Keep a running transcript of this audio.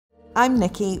I'm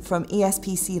Nicky from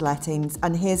ESPC Lettings,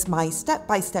 and here's my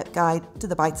step-by-step guide to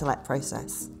the buy-to-let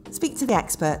process. Speak to the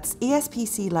experts.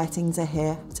 ESPC Lettings are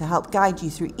here to help guide you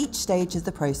through each stage of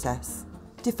the process.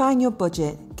 Define your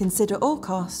budget, consider all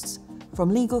costs,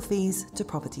 from legal fees to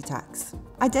property tax.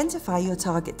 Identify your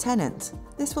target tenant.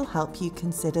 This will help you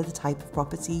consider the type of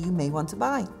property you may want to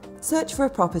buy. Search for a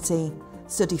property,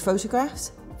 study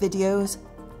photographs, videos,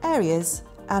 areas,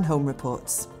 and home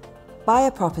reports. Buy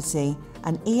a property.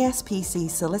 An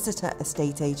ESPC solicitor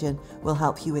estate agent will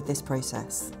help you with this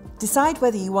process. Decide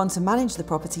whether you want to manage the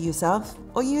property yourself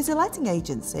or use a letting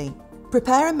agency.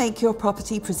 Prepare and make your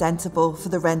property presentable for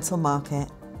the rental market.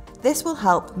 This will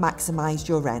help maximise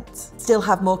your rent. Still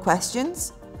have more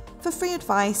questions? For free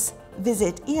advice,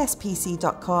 visit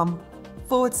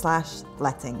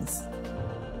espc.com/lettings.